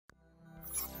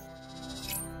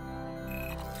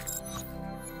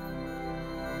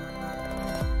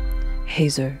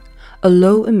Hazer, a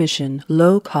low-emission,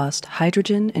 low-cost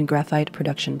hydrogen and graphite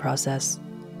production process.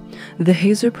 The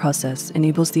Hazer process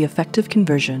enables the effective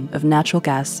conversion of natural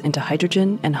gas into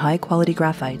hydrogen and high-quality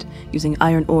graphite using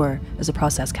iron ore as a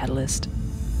process catalyst.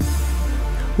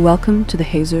 Welcome to the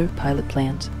Hazer pilot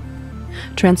plant,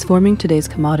 transforming today's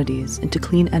commodities into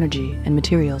clean energy and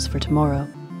materials for tomorrow.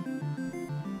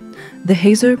 The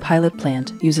Hazer pilot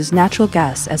plant uses natural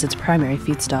gas as its primary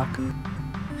feedstock.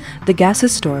 The gas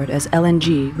is stored as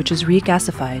LNG, which is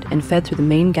regasified and fed through the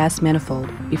main gas manifold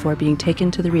before being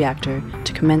taken to the reactor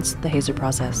to commence the Hazer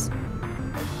process.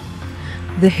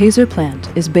 The Hazer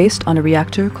plant is based on a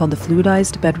reactor called the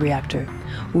fluidized bed reactor,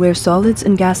 where solids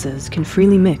and gases can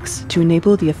freely mix to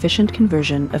enable the efficient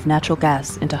conversion of natural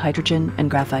gas into hydrogen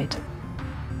and graphite.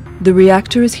 The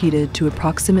reactor is heated to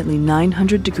approximately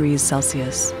 900 degrees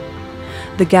Celsius.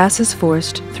 The gas is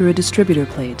forced through a distributor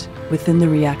plate within the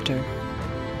reactor.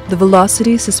 The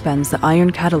velocity suspends the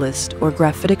iron catalyst or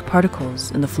graphitic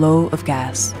particles in the flow of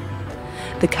gas.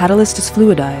 The catalyst is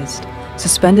fluidized,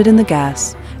 suspended in the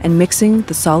gas, and mixing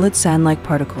the solid sand-like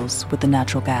particles with the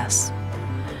natural gas.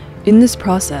 In this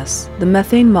process, the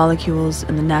methane molecules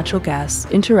and the natural gas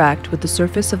interact with the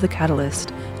surface of the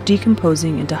catalyst,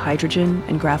 decomposing into hydrogen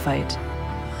and graphite.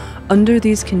 Under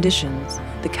these conditions,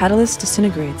 the catalyst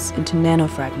disintegrates into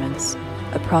nanofragments,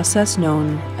 a process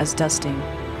known as dusting.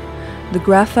 The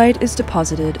graphite is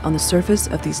deposited on the surface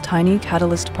of these tiny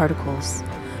catalyst particles,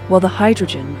 while the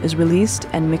hydrogen is released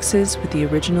and mixes with the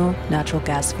original natural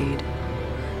gas feed.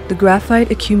 The graphite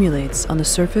accumulates on the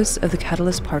surface of the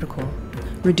catalyst particle,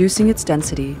 reducing its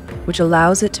density, which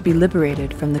allows it to be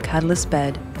liberated from the catalyst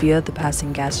bed via the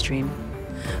passing gas stream.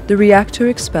 The reactor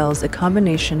expels a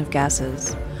combination of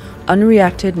gases,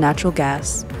 unreacted natural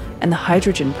gas, and the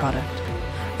hydrogen product,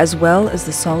 as well as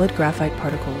the solid graphite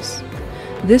particles.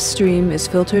 This stream is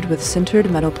filtered with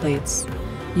sintered metal plates,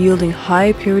 yielding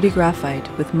high-purity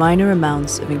graphite with minor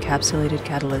amounts of encapsulated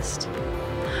catalyst.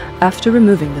 After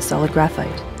removing the solid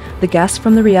graphite, the gas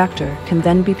from the reactor can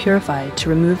then be purified to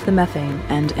remove the methane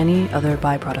and any other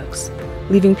byproducts,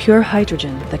 leaving pure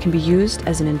hydrogen that can be used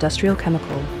as an industrial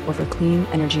chemical or for clean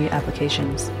energy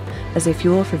applications, as a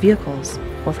fuel for vehicles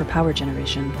or for power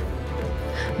generation.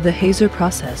 The Hazer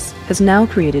process has now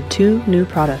created two new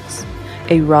products,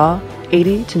 a raw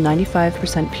 80 to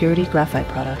 95% purity graphite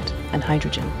product and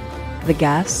hydrogen. The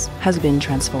gas has been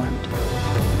transformed.